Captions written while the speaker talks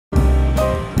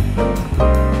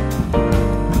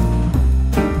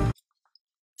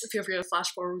feel free to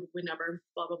flash forward whenever,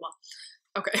 blah, blah, blah.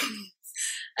 Okay.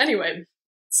 Anyway,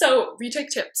 so retake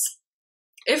tips.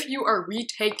 If you are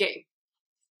retaking,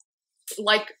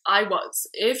 like I was,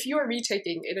 if you are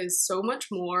retaking, it is so much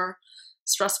more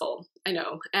stressful, I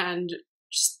know, and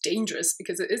just dangerous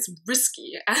because it is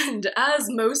risky. And as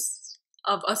most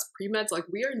of us pre-meds, like,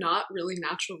 we are not really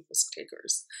natural risk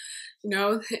takers, you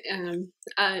know, and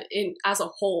as a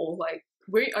whole, like,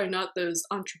 we are not those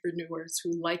entrepreneurs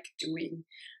who like doing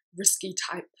risky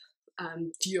type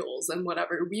deals and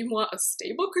whatever. We want a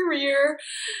stable career,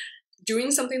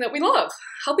 doing something that we love,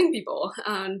 helping people,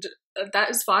 and that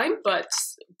is fine, but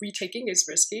retaking is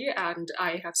risky, and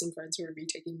I have some friends who are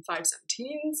retaking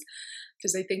 517s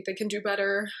because they think they can do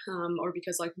better, or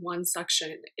because like one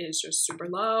section is just super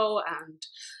low, and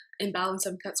imbalanced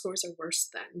MCAT scores are worse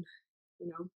than, you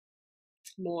know,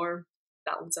 more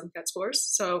balanced MCAT scores.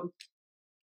 So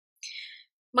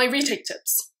my retake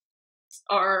tips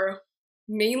are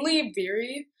mainly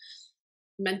very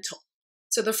mental.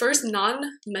 So the first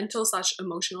non-mental /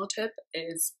 emotional tip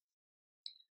is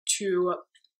to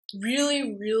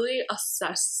really, really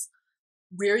assess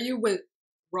where you went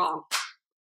wrong.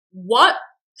 What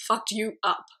fucked you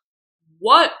up?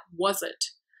 What was it?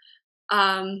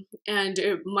 And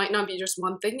it might not be just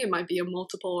one thing. It might be a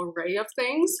multiple array of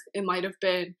things. It might have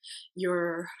been you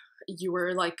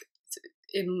were like,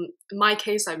 in my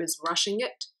case, I was rushing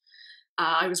it.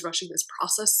 I was rushing this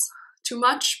process too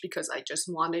much because I just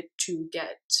wanted to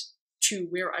get to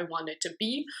where I wanted to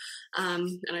be,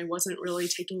 and I wasn't really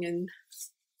taking in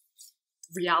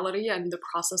reality and the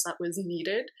process that was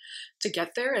needed to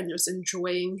get there, and just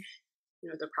enjoying, you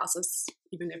know, the process,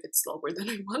 even if it's slower than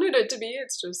I wanted it to be.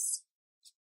 It's just,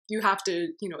 you have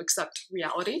to, you know, accept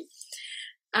reality.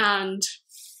 And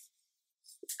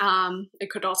it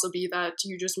could also be that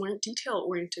you just weren't detail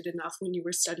oriented enough when you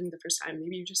were studying the first time.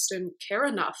 Maybe you just didn't care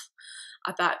enough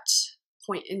at that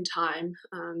point in time.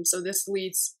 So this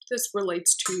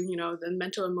relates to, you know, the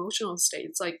mental emotional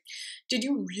states. Like, did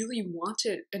you really want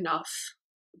it enough?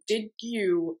 Did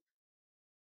you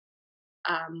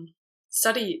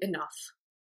study enough?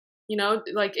 You know,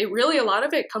 like, it really, a lot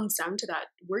of it comes down to that.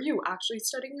 Were you actually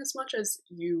studying as much as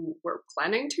you were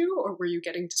planning to, or were you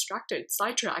getting distracted,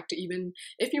 sidetracked, even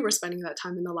if you were spending that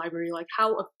time in the library? Like,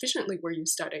 how efficiently were you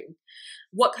studying?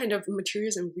 What kind of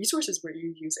materials and resources were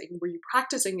you using? Were you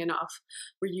practicing enough?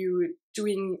 Were you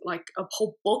doing like a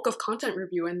whole bulk of content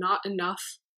review and not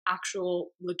enough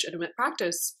actual legitimate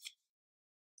practice?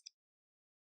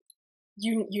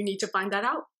 You need to find that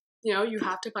out. You know, you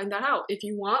have to find that out. If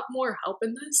you want more help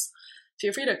in this,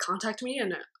 feel free to contact me,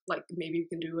 and like, maybe we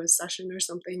can do a session or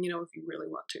something, you know, if you really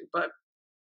want to. But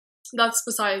that's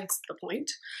besides the point.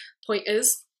 Point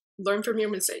is, learn from your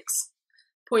mistakes.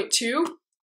 Point 2,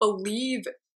 believe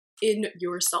in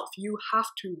yourself. You have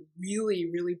to really,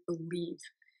 really believe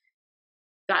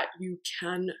that you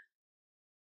can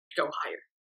go higher.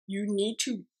 You need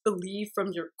to believe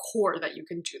from your core that you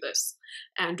can do this,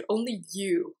 and only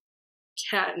you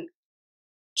can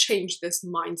change this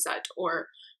mindset or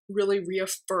really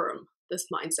reaffirm this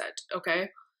mindset, okay?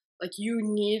 Like, you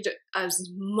need as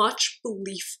much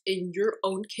belief in your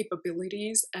own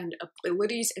capabilities and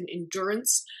abilities and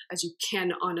endurance as you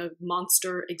can on a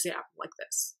monster exam like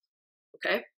this,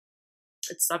 okay?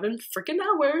 It's 7 freaking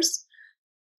hours,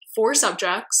 4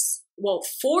 subjects, well,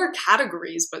 4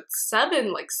 categories, but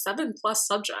 7 plus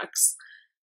subjects.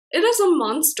 It is a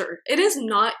monster. It is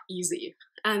not easy.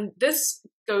 And this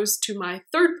goes to my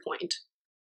third point.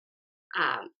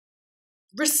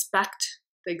 Respect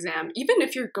the exam. Even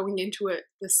if you're going into it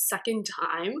the second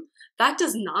time, that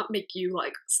does not make you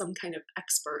like some kind of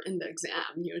expert in the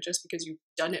exam, you know, just because you've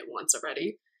done it once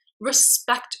already.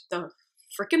 Respect the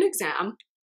freaking exam.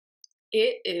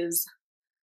 It is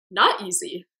not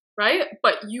easy, right?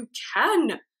 But you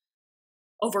can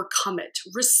overcome it.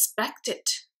 Respect it,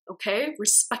 okay?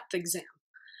 Respect the exam.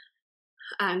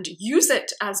 And use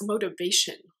it as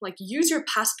motivation. Like, use your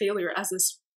past failure as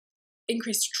this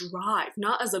increased drive,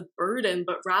 not as a burden,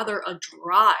 but rather a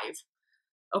drive,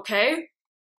 okay?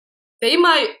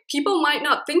 People might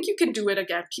not think you can do it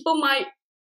again. People might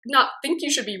not think you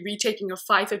should be retaking a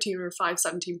 515 or a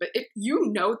 517, but if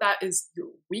you know that is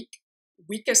your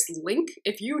weakest link,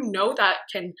 if you know that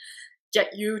can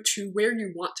get you to where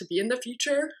you want to be in the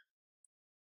future,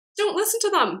 don't listen to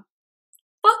them.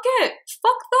 Fuck it.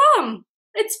 Fuck them.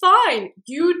 It's fine.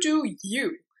 You do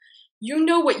you. You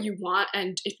know what you want,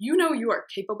 and if you know you are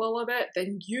capable of it,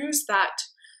 then use that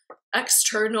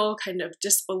external kind of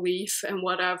disbelief and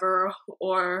whatever,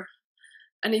 or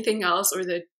anything else, or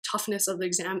the toughness of the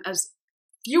exam as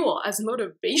fuel, as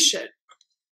motivation.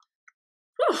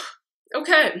 Whew.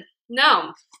 Okay,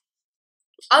 now,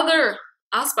 Other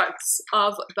aspects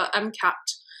of the MCAT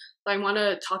that I want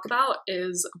to talk about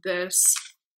is this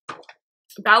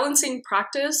balancing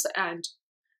practice and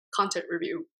content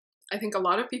review. I think a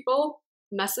lot of people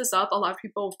mess this up. A lot of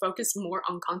people focus more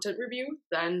on content review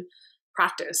than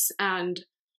practice. And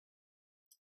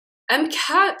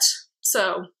MCAT,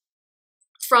 so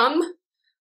from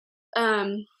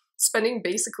spending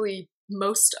basically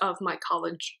most of my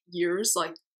college years,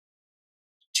 like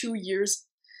 2 years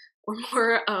or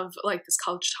more of like this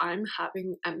college time,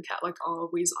 having MCAT like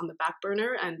always on the back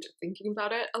burner and thinking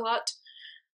about it a lot,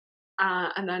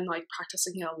 and then like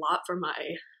practicing it a lot for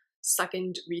my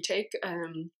second retake,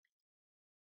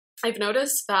 I've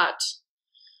noticed that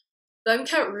the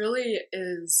MCAT really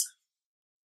is,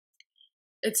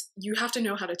 you have to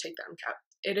know how to take the MCAT.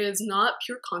 It is not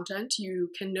pure content. You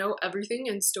can know everything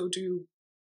and still do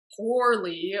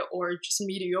poorly or just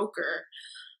mediocre.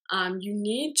 You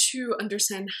need to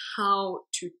understand how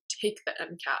to take the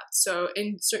MCAT. So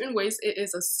in certain ways, it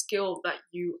is a skill that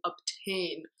you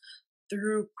obtain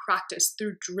through practice,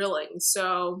 through drilling.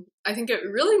 So I think it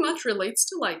really much relates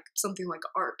to like something like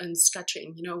art and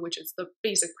sketching, you know, which is the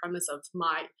basic premise of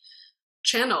my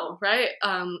channel, right?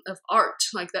 Of art.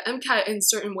 Like the MCAT in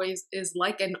certain ways is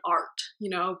like an art, you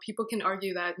know. People can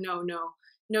argue that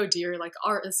no dear, like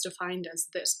art is defined as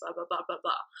this, blah blah blah blah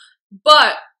blah.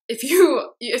 But if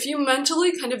you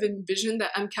mentally kind of envision the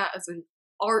MCAT as an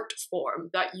art form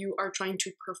that you are trying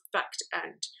to perfect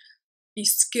and be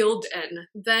skilled in,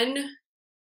 then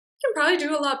you can probably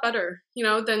do a lot better, you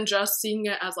know, than just seeing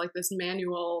it as like this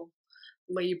manual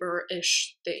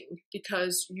labor-ish thing,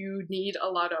 because you need a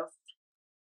lot of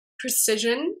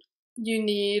precision. You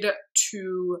need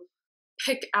to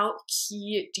pick out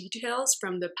key details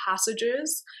from the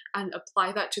passages and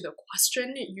apply that to the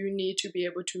question. You need to be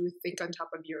able to think on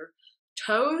top of your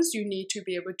toes. You need to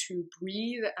be able to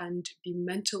breathe and be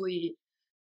mentally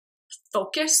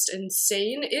focused and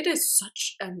sane. It is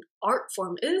such an art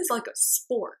form. It is like a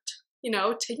sport. You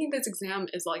know, taking this exam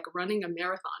is like running a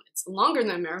marathon. It's longer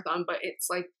than a marathon, but it's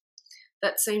like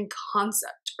that same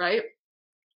concept, right?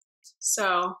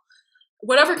 So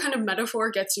whatever kind of metaphor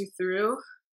gets you through,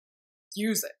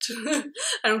 use it.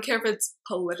 I don't care if it's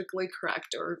politically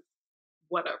correct or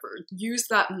whatever. Use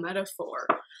that metaphor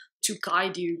to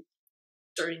guide you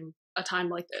during a time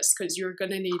like this, because you're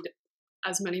going to need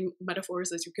as many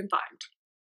metaphors as you can find.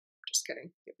 Just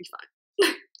kidding. You'll be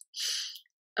fine.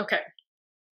 Okay.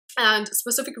 And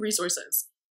specific resources.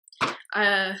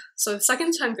 So the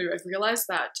second time through, I've realized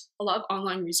that a lot of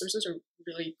online resources are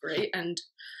really great and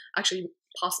actually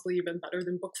possibly even better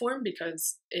than book form,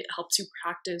 because it helps you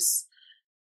practice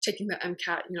taking the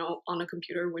MCAT, you know, on a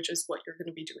computer, which is what you're going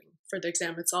to be doing for the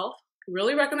exam itself.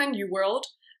 Really recommend UWorld.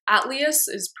 Atlas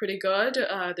is pretty good.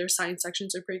 Their science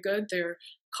sections are pretty good. Their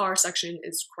car section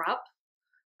is crap.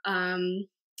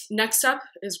 Next Step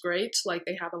is great. Like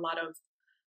they have a lot of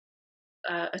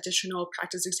additional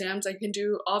practice exams I can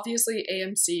do. Obviously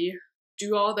AMC,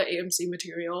 do all the AMC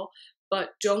material,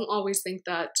 but don't always think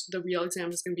that the real exam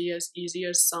is going to be as easy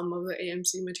as some of the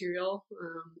AMC material.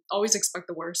 Always expect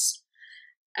the worst.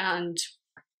 And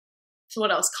what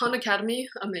else? Khan Academy,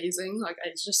 amazing. Like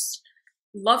I just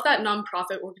love that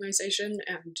nonprofit organization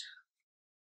and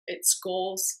its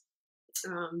goals.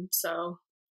 And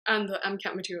the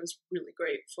MCAT material is really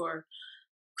great for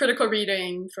critical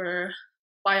reading, for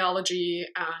biology,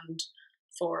 and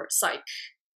for psych.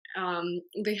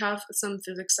 They have some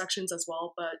physics sections as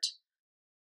well, but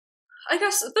I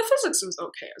guess the physics was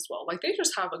okay as well. Like they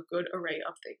just have a good array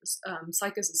of things.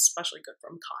 Psych is especially good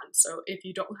from Khan. So if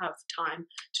you don't have time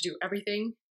to do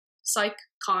everything, psych,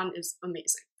 Khan is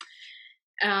amazing.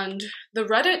 And the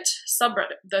subreddit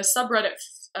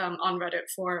on Reddit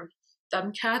for the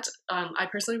MCAT, I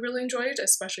personally really enjoyed,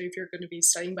 especially if you're going to be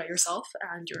studying by yourself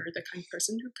and you're the kind of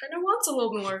person who kind of wants a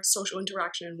little more social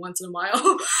interaction once in a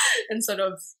while instead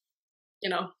of, you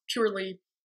know, purely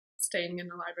staying in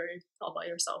the library all by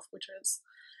yourself, which is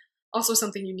also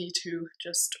something you need to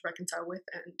just reconcile with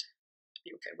and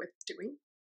be okay with doing,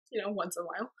 you know, once in a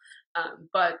while.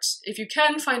 But if you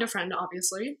can find a friend,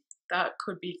 obviously, that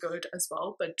could be good as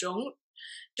well. But don't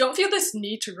feel this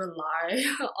need to rely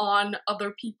on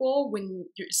other people when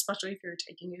you're, especially if you're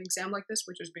taking an exam like this,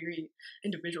 which is very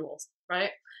individual, right?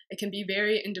 It can be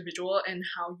very individual in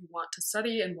how you want to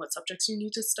study and what subjects you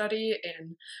need to study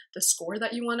and the score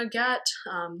that you want to get.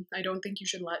 I don't think you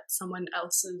should let someone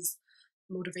else's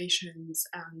motivations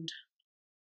and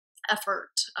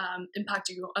effort impact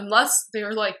you, unless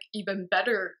they're like even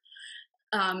better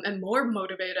and more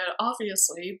motivated,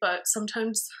 obviously. But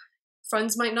sometimes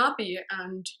friends might not be,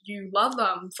 and you love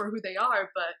them for who they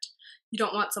are, but you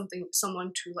don't want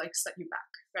someone to like set you back,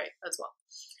 right, as well.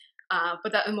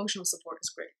 But that emotional support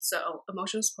is great. So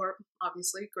emotional support,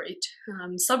 obviously great.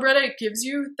 Subreddit gives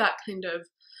you that kind of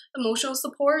emotional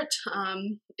support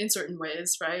in certain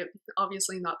ways, right?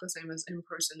 Obviously not the same as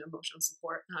in-person emotional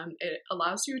support. It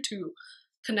allows you to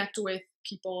connect with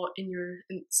people in your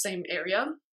same area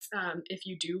if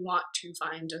you do want to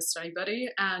find a study buddy,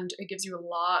 and it gives you a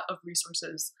lot of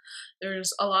resources.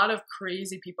 There's a lot of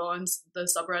crazy people in the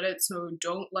subreddit, so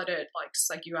don't let it like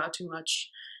psych you out too much.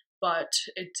 But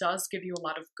it does give you a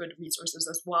lot of good resources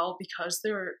as well, because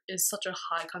there is such a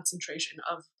high concentration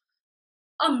of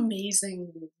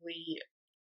amazingly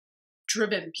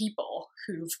driven people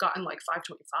who've gotten like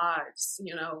 525s,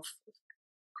 you know,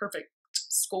 perfect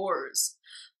scores,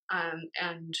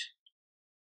 and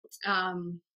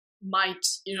might,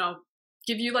 you know,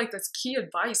 give you like this key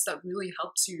advice that really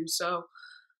helps you. So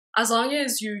as long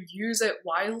as you use it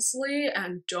wisely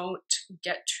and don't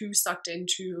get too sucked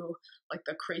into like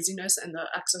the craziness and the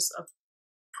excess of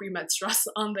pre-med stress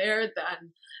on there,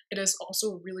 then it is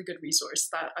also a really good resource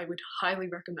that I would highly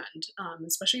recommend,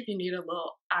 especially if you need a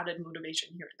little added motivation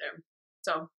here and there.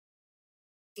 So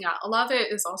yeah, a lot of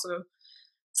it is also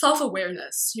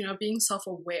self-awareness, you know, being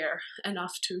self-aware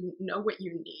enough to know what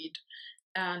you need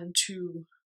and to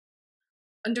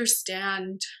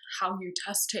understand how you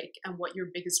test take and what your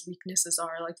biggest weaknesses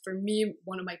are. Like for me,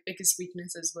 one of my biggest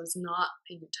weaknesses was not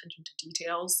paying attention to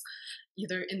details,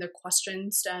 either in the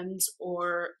question stems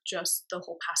or just the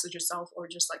whole passage itself or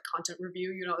just like content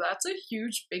review. You know, that's a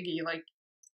huge biggie. Like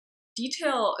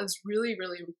detail is really,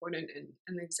 really important in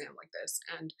an exam like this,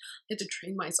 and I had to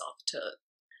train myself to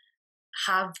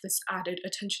have this added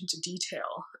attention to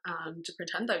detail, to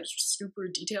pretend that I was super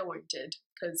detail oriented,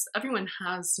 because everyone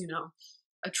has, you know,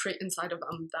 a trait inside of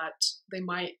them that they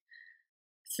might,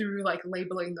 through like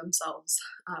labeling themselves,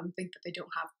 think that they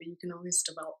don't have, but you can always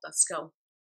develop that skill.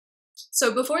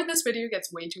 So before this video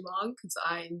gets way too long, because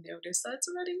I noticed that it's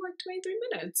already like 23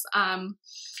 minutes,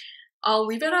 I'll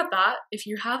leave it at that. If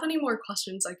you have any more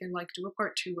questions, I can like do a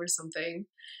part 2 or something.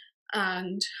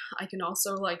 And I can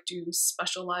also like do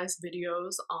specialized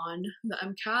videos on the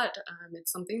MCAT.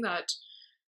 It's something that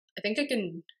I think I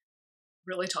can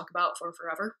really talk about for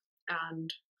forever,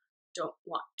 and don't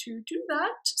want to do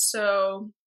that.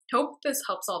 So hope this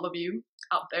helps all of you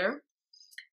out there.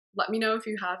 Let me know if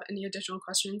you have any additional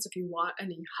questions, if you want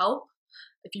any help,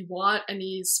 if you want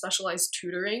any specialized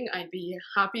tutoring, I'd be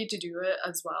happy to do it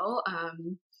as well.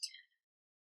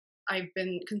 I've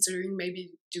been considering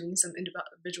maybe doing some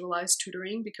individualized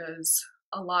tutoring, because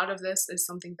a lot of this is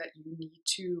something that you need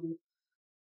to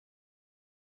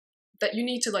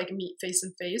like meet face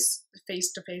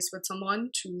to face with someone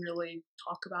to really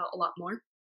talk about a lot more.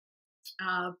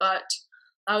 But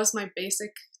that was my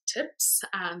basic tips,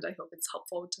 and I hope it's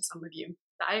helpful to some of you.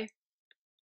 Bye.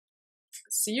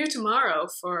 See you tomorrow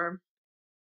for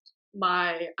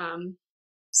my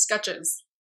sketches.